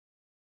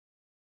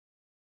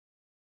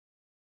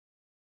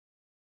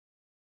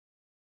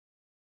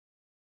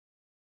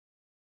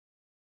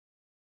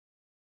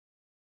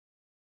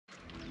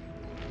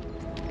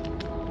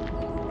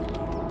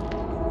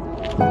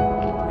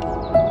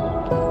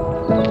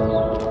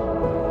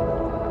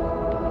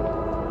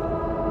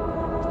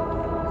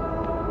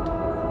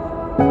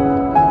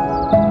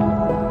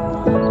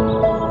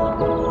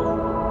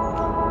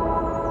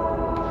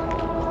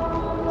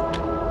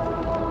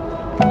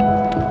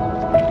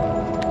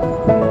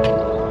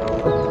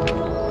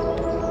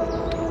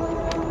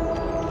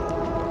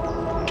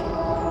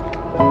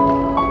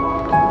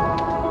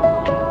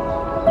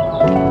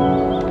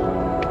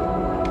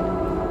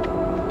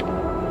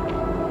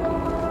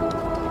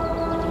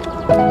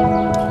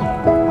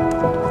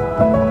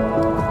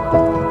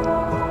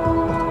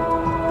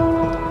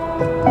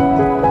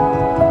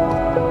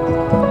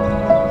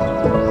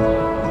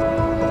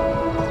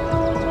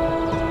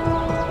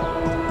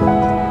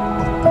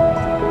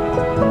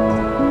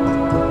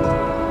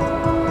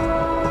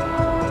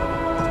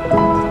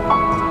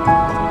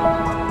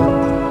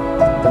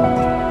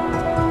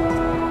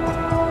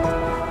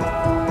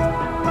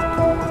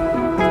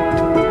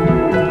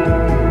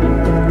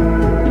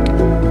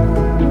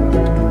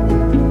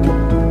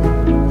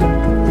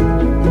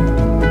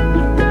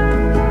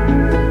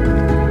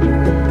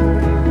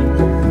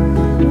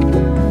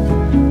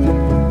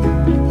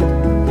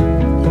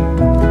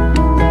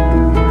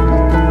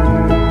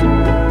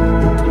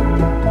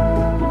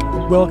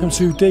Welcome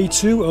to day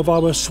 2 of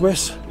our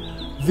Swiss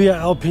Via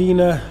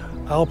Alpina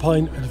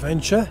alpine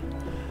adventure.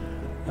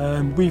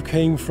 We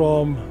came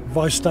from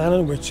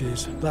Weisstannen, which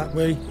is that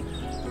way.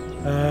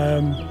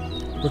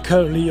 We're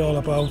currently on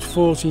about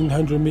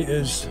 1400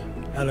 meters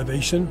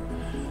elevation.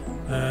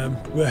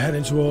 We're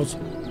heading towards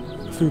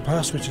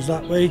Foopass, which is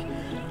that way,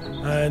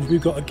 and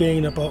we've got to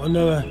gain about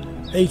another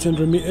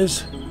 800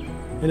 meters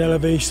in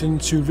elevation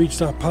to reach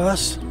that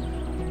pass.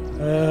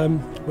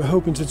 We're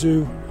hoping to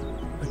do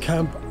a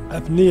camp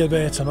up near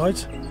there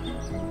tonight,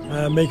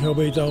 making our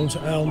way down to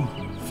Elm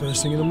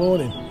first thing in the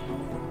morning.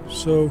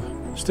 So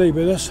stay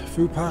with us.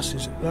 Foopass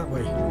is that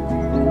way.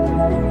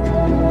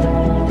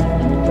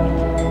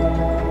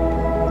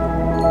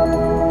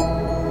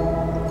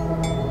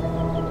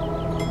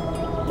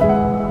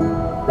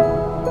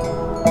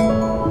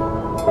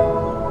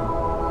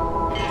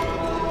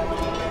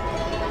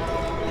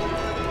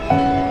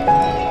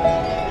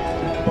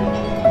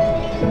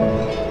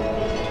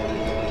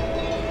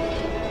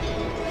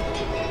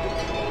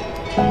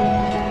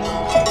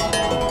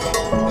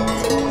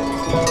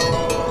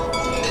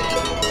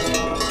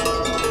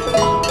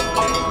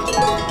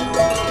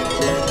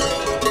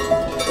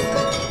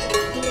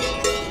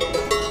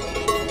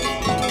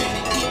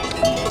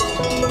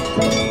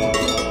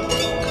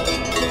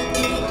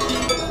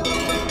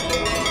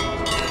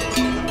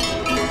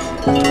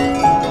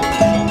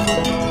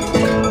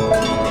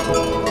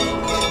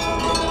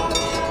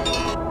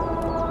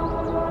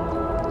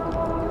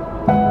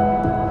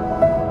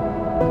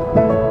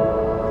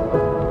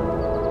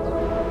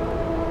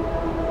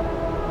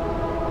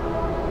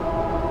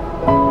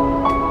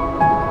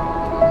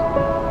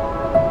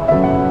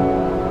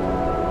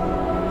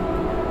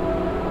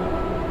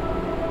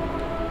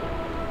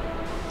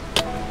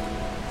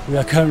 We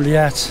are currently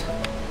at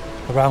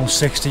around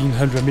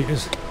 1600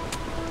 meters,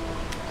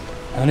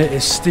 and it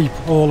is steep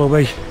all the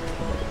way,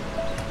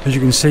 as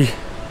you can see.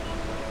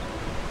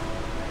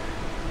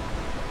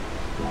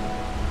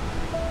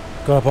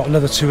 Got about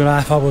another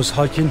 2.5 hours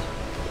hiking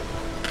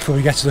before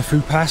we get to the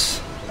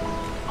Foopass,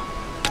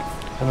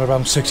 and we're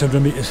around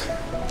 600 meters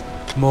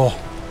more.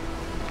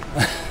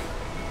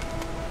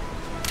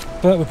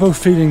 But we're both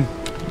feeling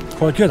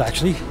quite good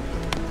actually.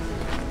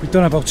 We've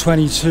done about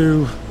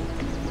 23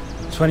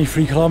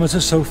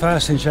 kilometers so far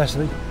since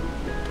yesterday,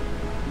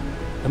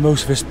 and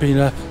most of it's been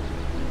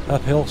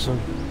uphill, so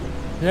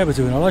yeah, we're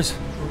doing alright.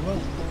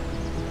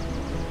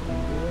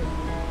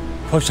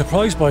 Quite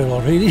surprised by it all,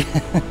 really.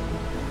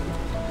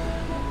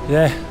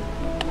 Yeah,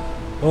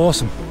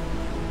 awesome.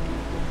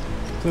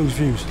 Those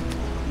views,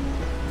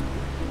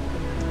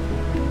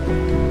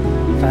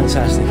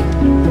 fantastic.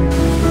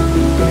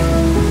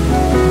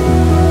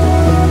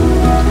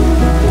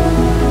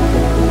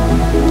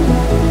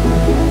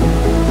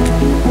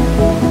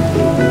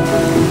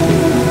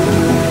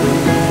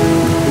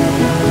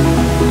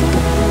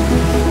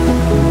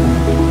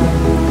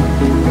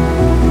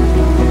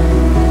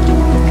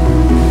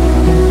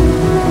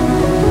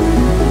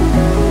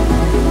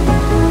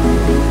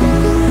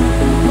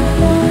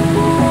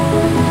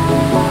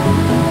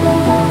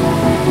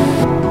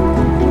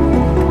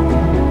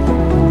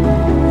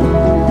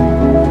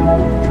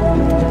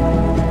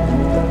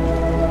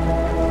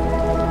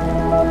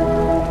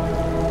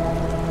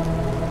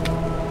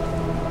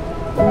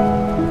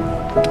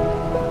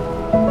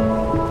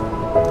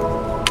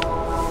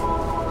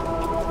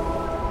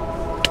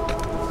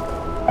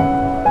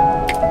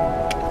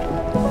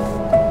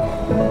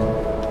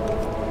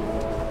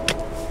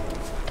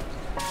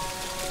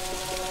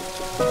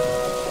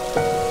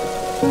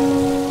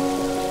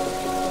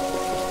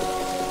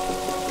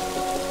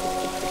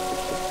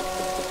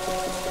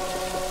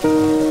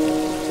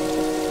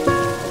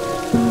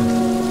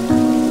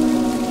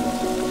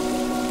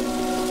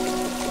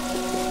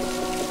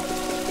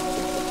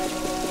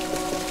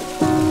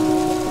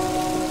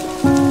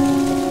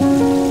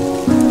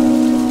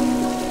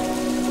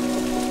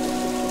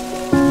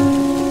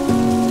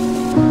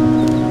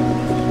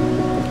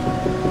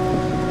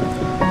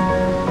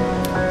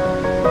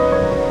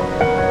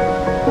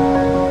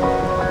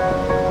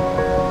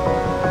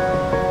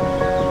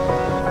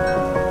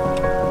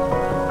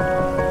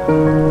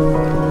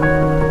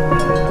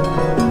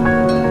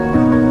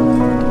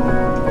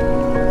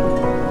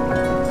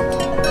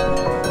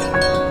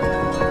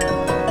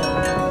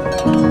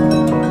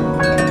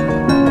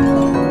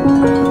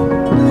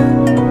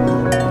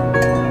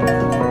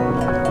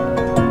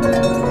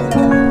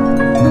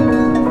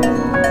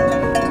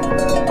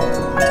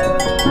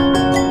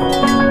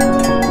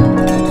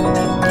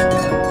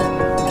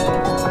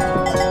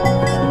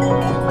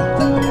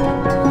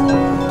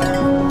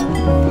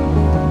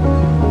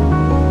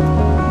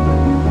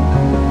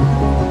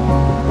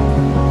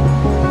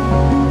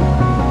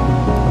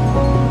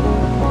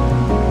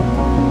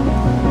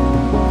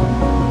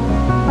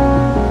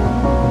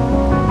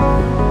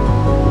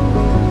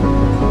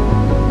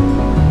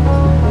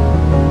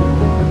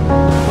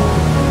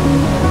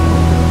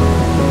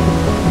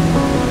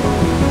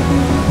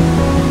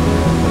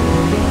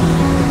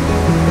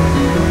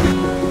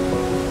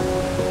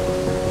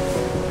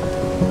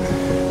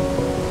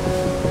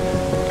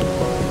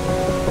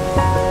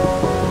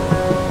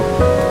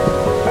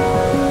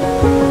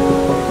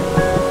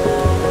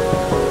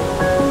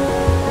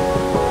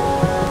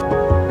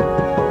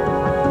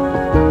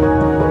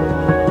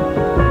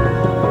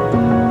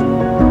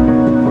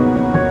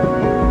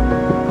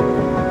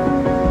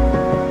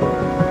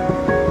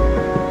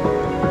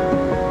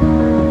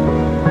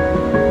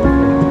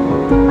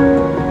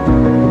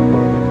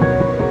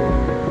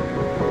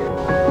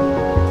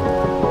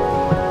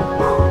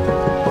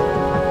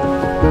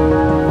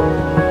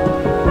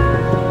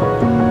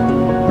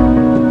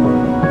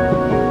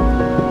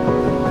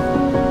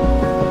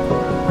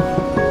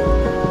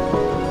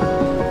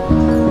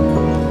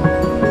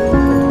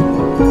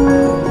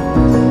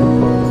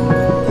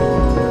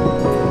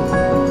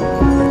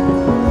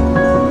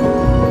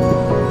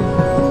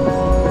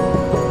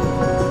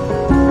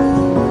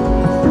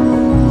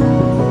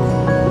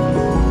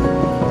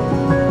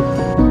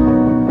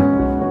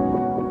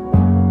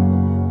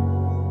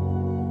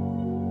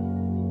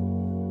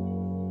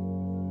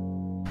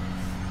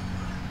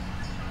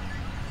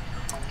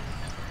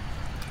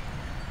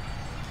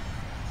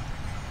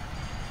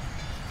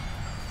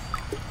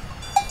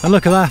 And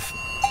look at that,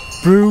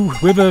 brew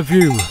with a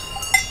view.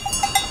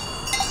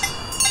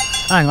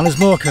 Hang on, there's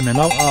more coming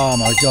out. Oh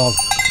my god.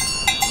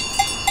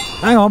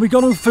 Hang on, we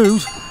got no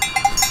food.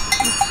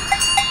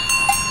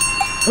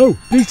 Oh,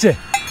 beat it.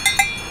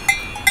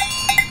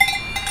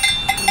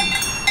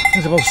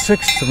 There's about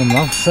 6 of them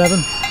now,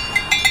 7.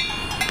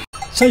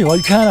 Tell you what,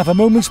 you can't have a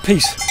moment's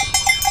peace.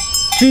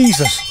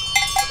 Jesus.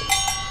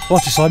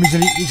 Watch this, Simon, you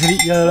can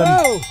eat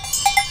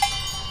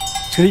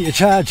your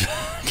charger.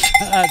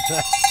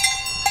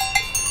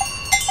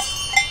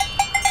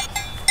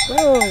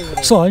 Oh.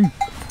 Simon,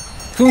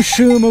 go and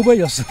shoo him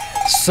away or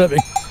something.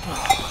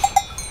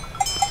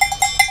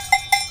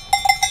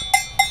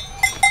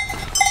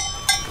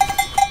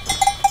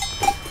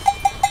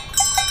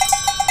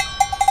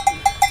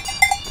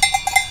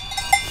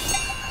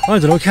 I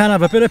don't know, can't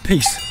have a bit of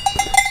peace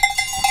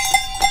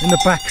in the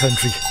back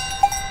country.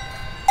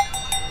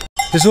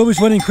 There's always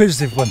one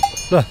inquisitive one.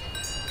 Look.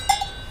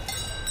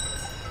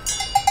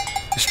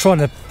 It's trying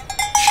to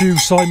chew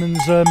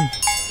Simon's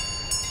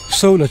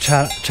solar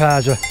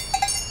charger.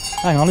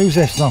 Hang on, who's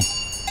this now?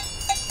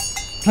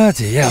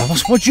 Bloody hell,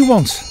 what do you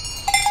want?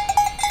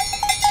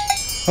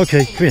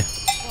 Okay, come here.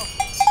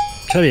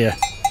 Come here.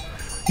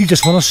 You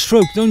just want a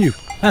stroke, don't you?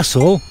 That's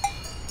all.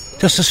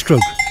 Just a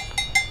stroke.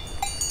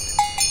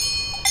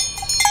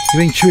 You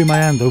ain't chewing my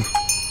hand though.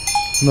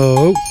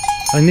 No,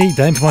 I need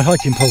them for my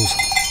hiking poles.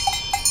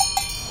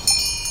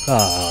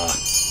 Ah.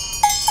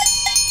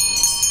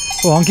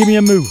 Go on, give me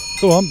a moo.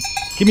 Go on,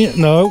 give me a,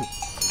 no,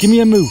 give me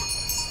a moo.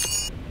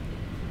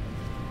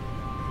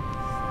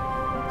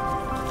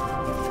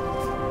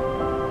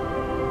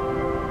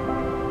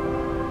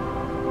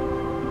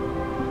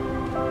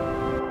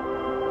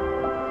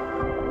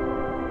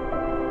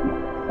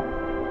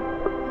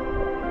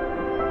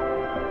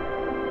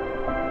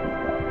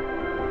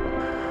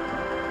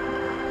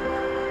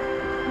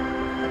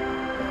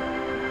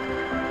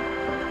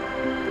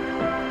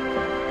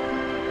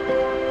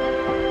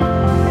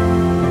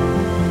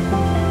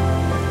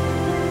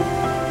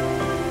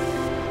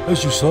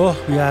 As you saw,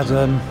 we had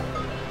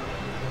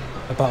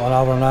about an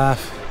hour and a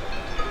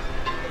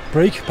half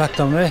break back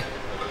down there.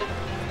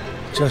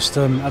 Just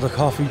had a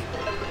coffee,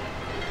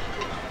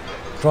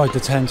 dried the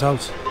tent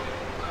out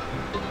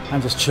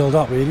and just chilled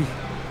out really.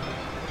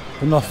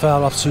 We're not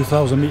far off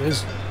 2,000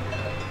 metres.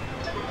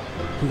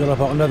 We've got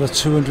about another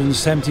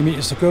 270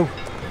 metres to go,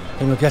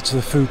 then we'll get to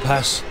the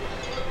Foopass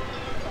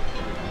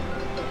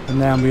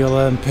and then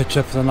we'll pitch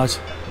up for the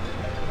night,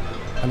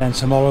 and then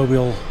tomorrow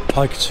we'll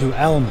hike to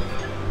Elm,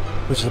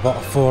 which is about a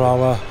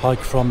 4-hour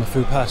hike from the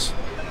Foopass.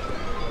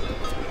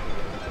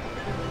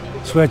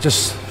 So we're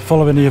just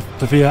following the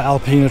Via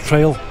Alpina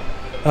trail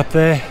up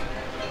there.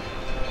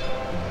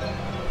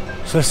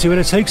 So let's see where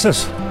it takes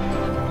us.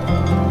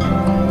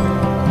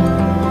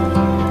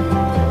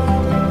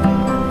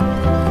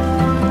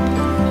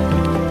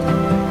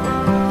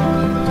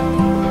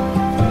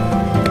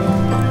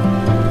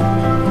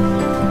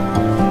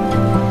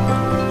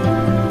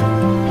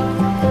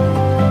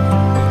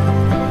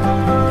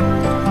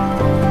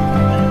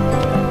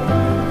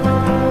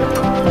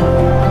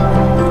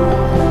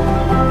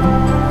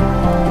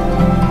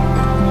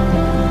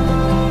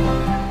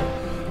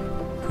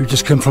 We've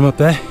just come from up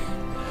there,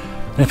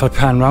 and if I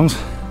pan round,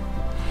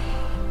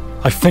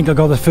 I think I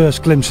got the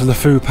first glimpse of the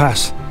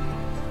Foopass,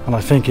 and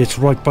I think it's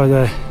right by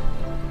there.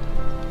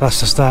 That's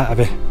the start of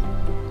it.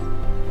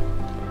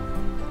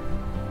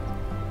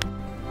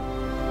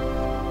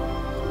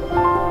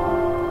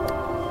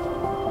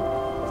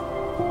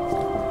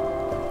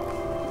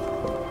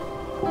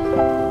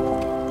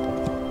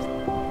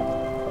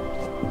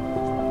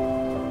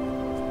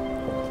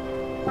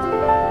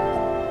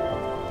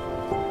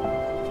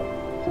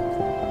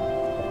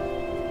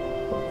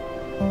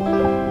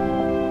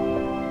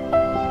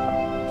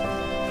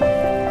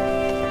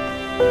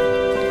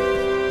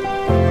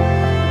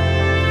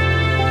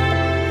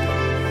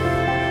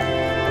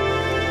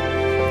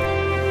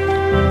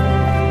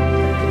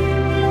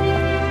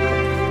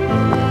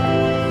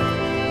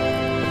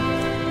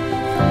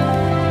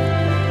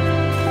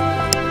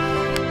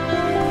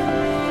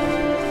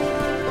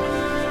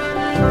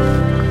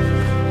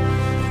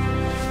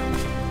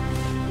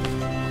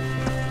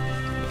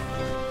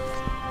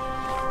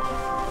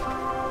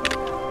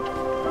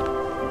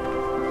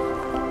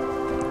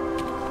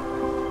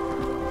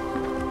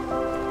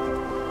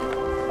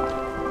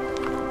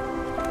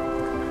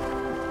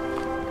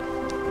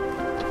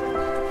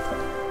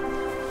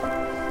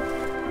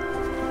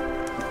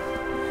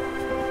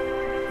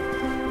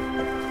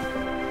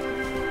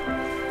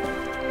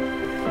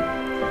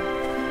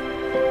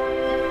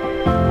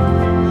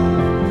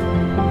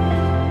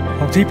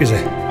 How deep is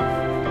it?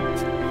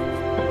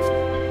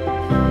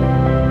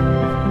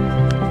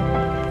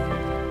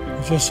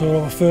 We just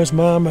saw our first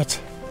marmot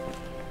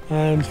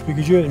and we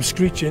could hear him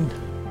screeching,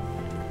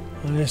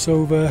 and it's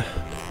over.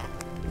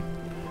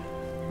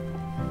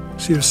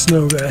 See the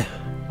snow there,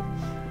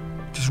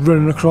 just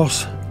running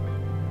across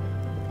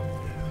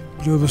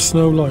below the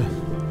snow line.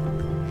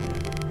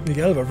 Big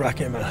hell of a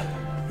racket,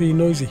 man, really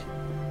noisy.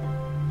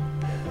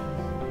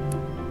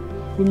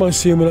 Wouldn't mind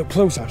seeing them up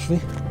close actually.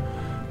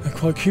 They're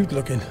quite cute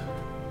looking.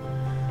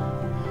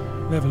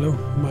 Never know,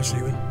 we might see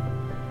one.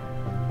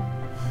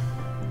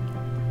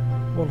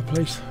 What a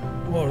place.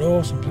 What an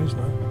awesome place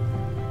now.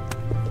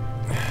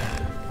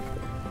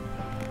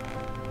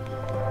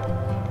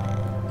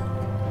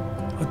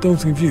 I don't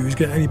think views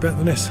get any better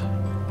than this.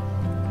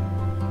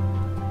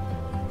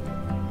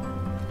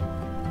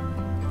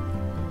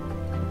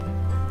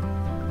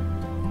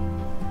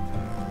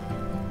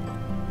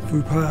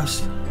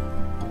 Foopass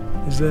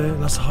is there,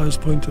 that's the highest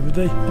point of the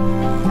day.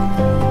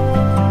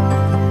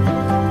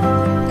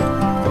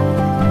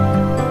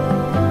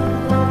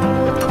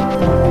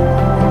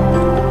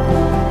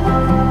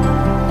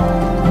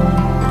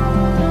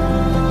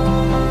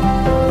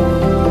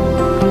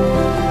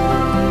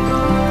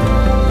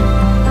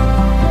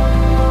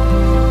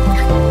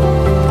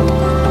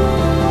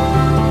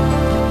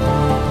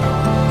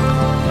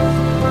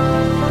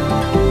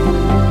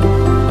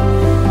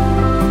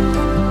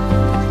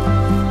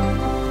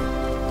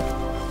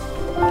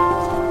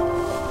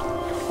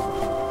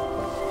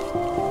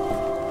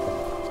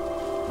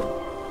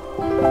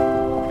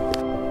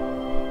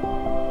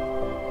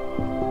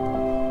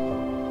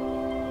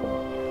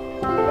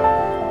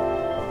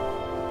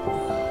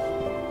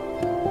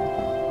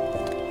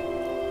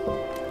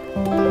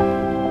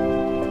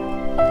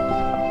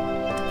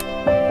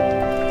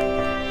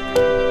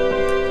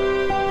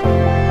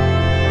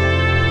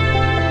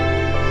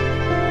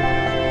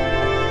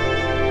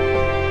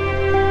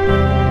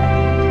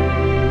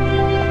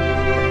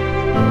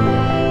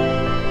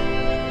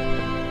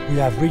 We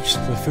have reached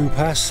the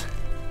Foopass,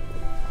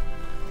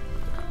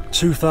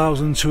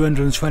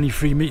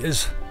 2,223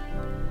 metres,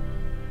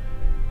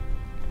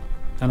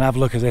 and have a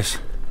look at this.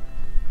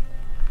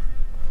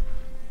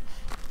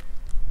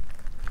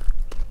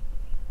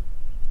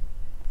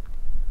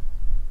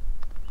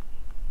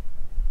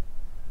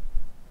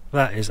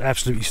 That is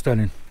absolutely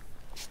stunning.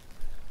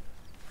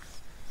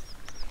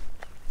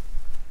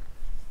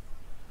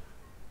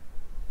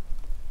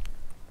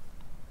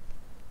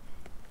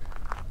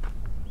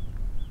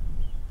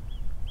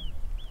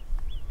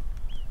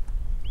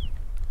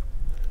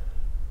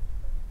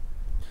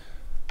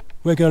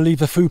 We're going to leave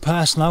the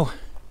Foopass now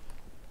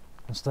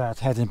and start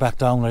heading back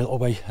down a little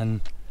way and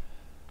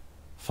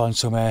find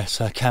somewhere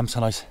to camp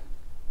tonight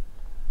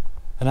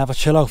and have a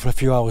chill out for a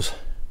few hours.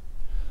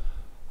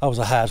 That was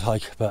a hard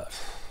hike, but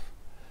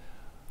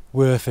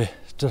worth it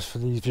just for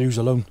these views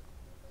alone.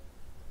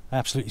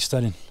 Absolutely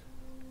stunning.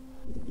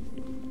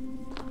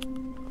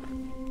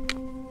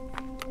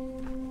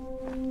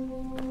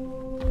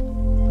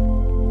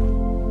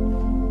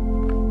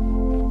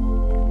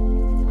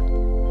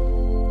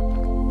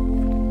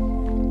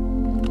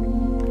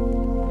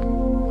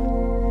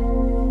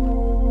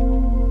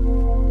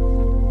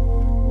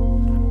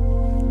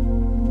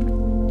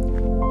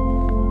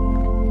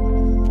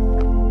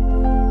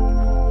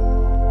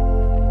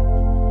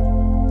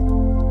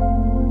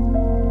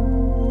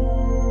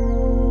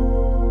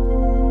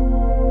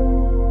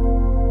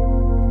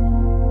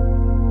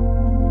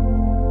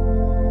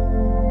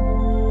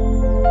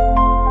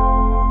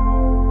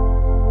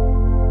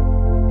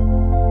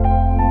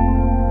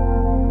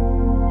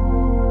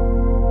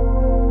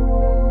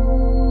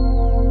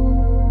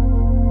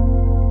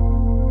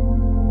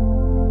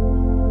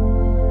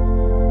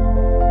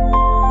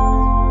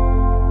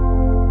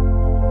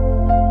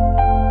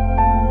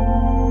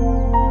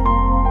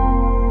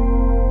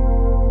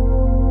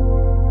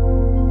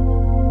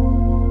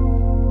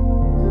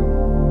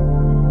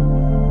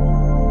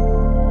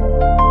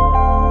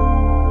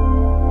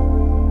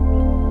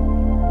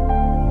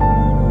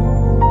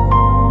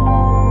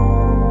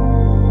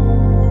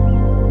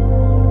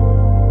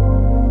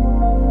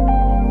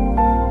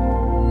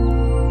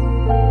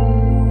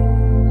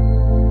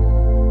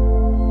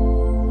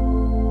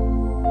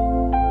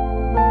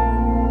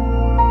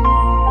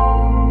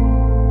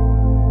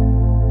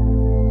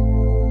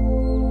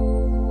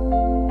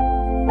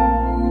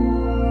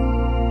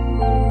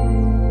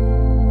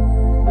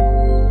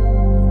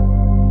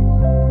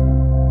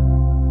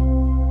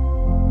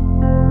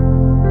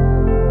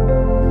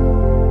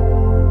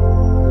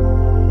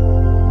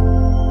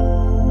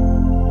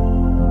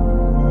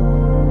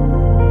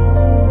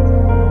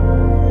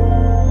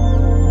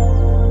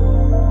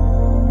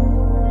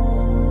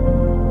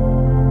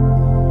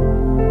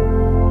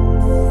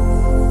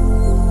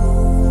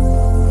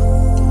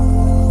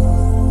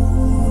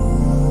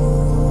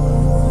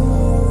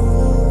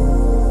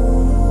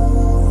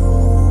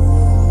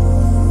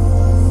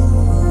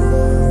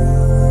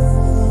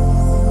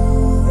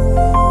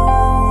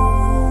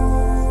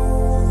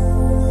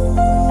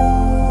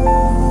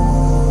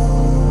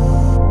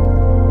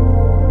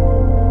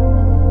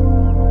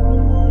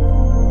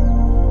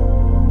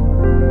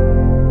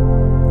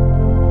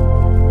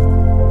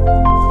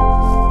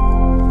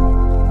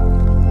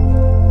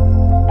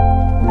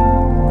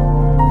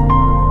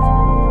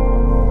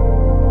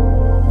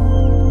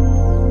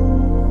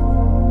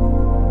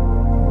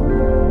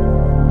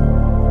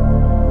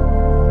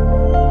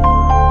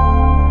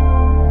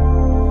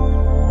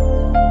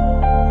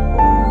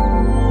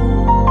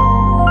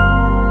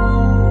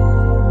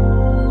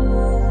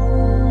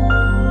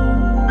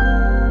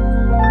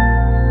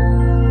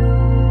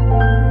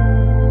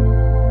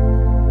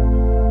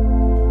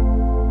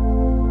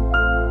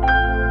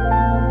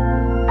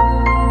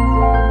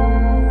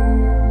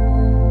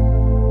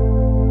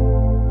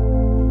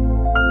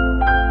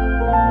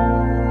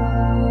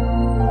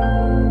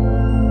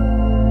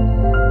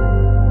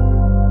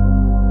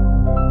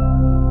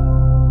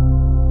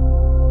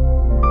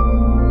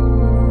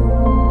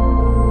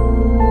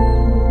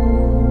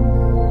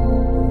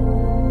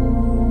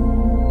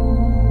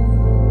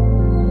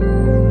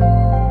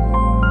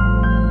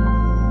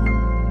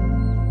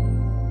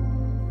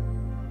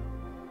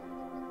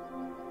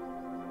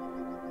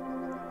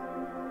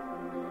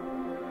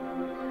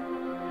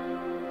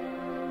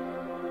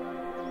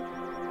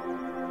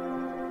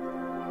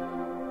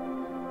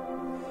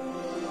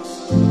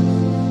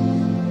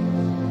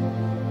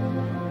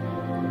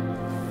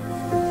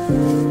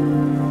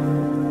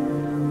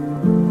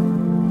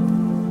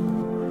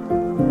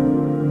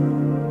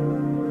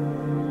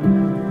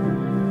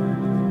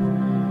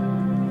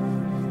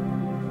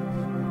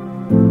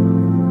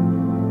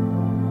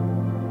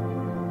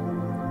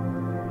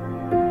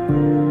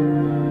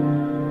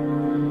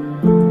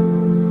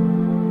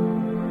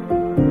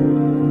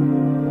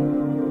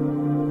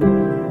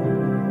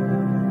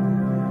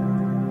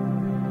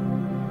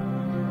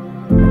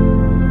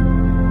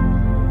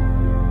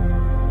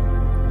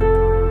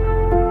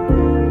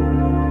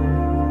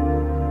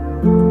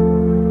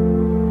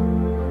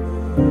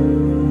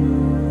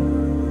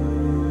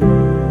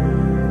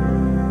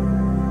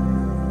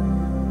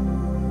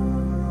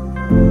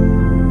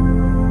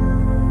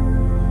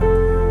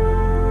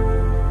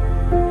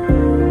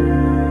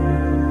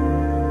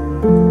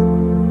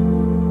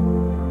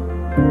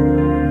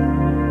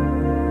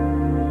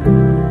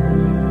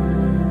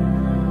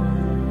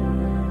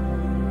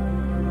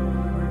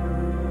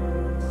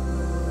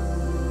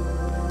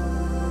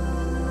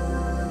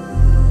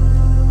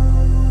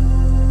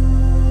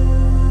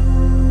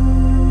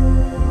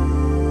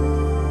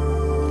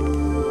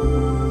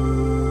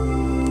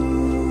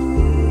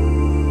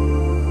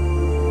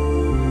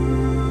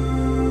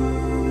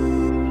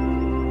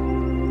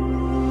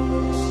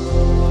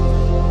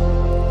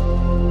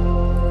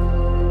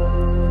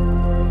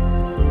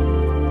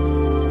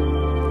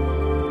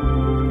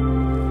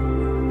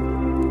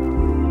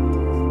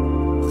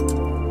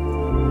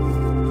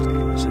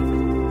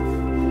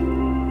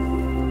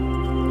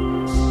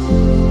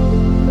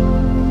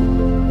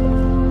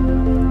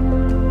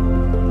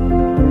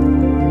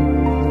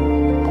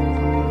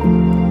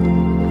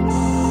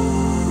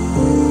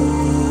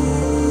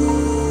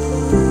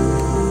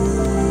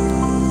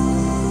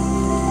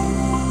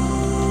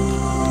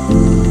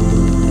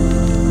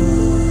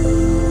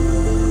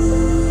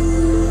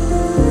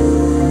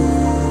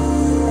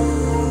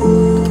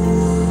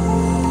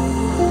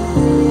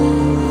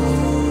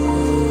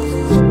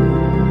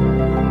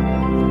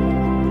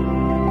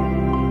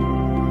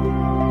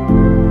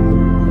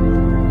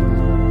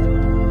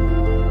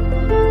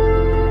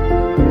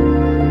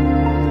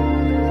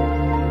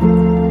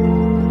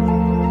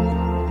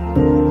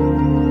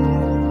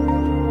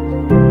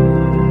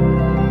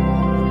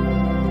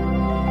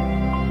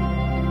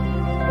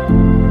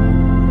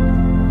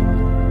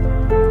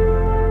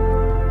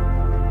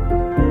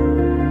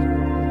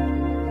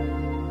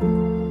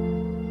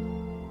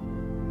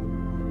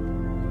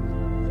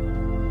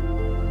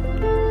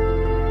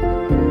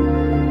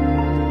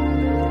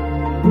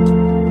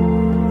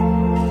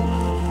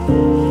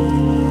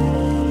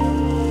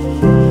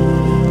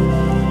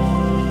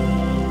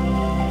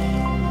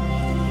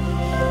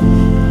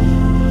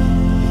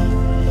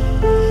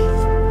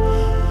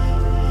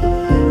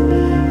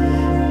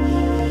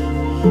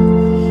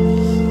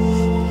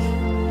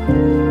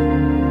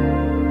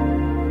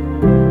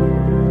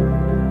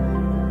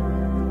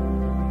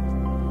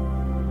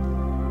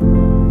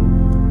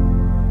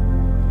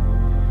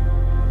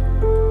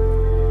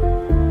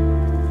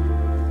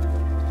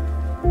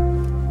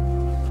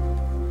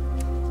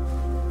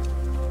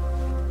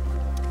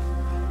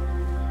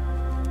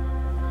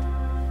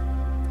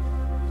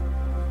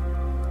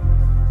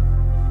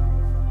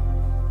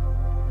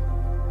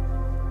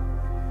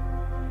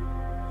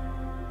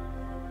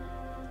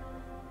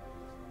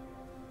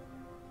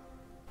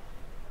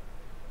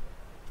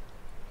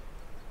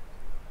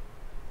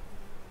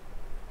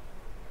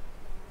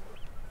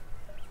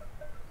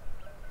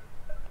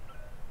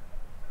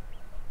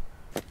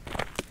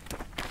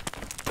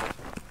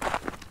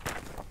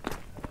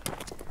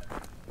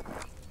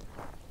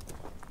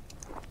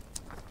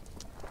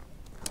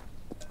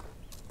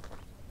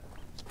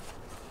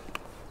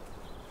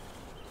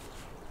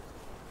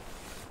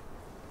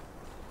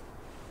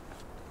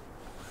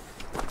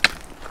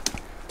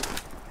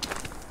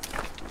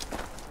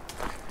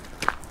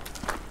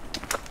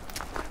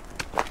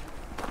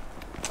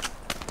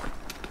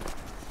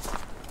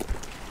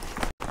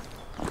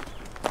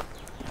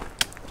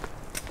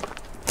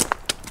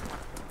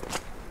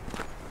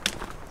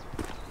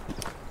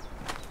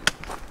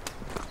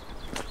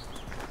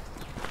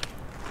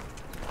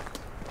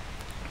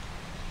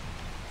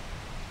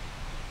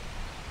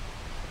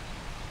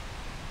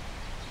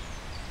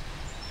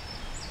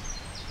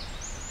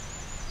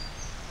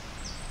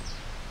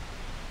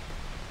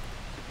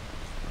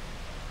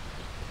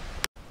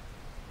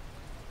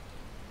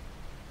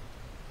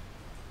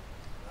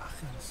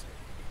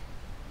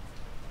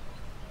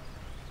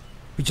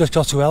 We just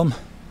got to Elm.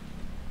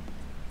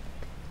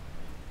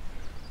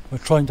 We're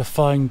trying to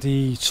find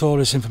the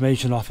tourist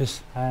information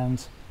office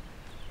and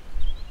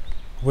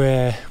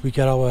where we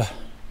get our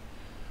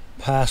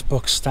pass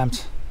books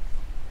stamped.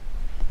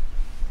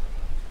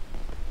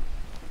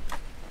 I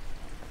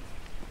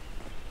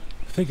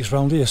think it's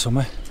round here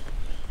somewhere.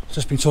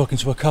 Just been talking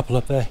to a couple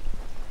up there.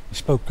 They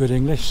spoke good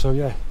English, so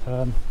yeah,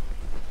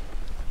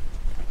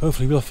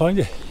 hopefully we'll find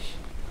it.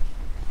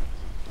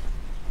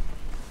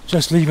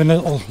 Just leaving a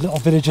little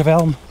village of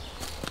Elm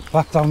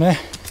back down there,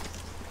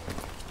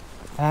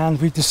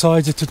 and we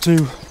decided to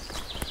do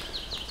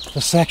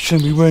the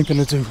section we weren't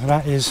going to do, and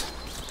that is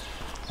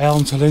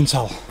Elm to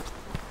Lintal.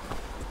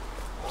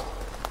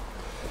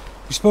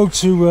 We spoke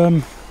to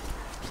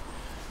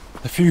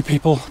a few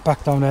people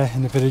back down there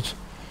in the village,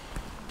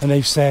 and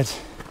they've said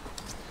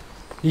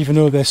even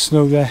though there's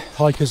snow there,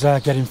 hikers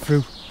are getting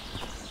through,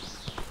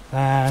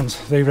 and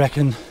they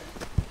reckon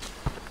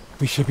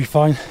we should be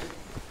fine.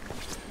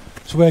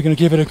 So we're going to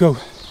give it a go,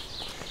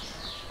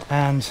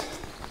 and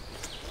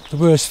the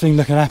worst thing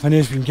that can happen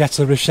is we can get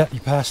to the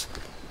Ricchetti Pass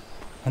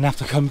and have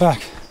to come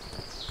back,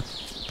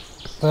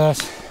 but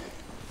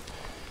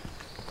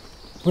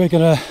we're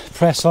going to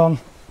press on.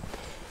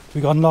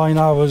 We've got 9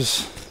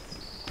 hours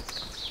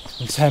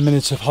and 10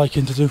 minutes of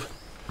hiking to do.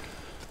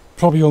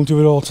 Probably won't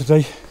do it all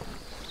today.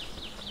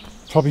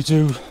 Probably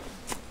do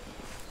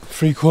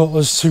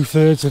 3/4,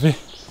 2/3 of it,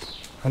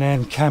 and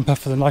then camp up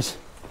for the night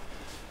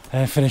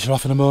and finish it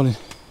off in the morning.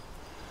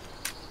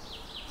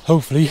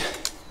 Hopefully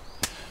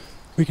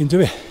we can do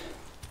it.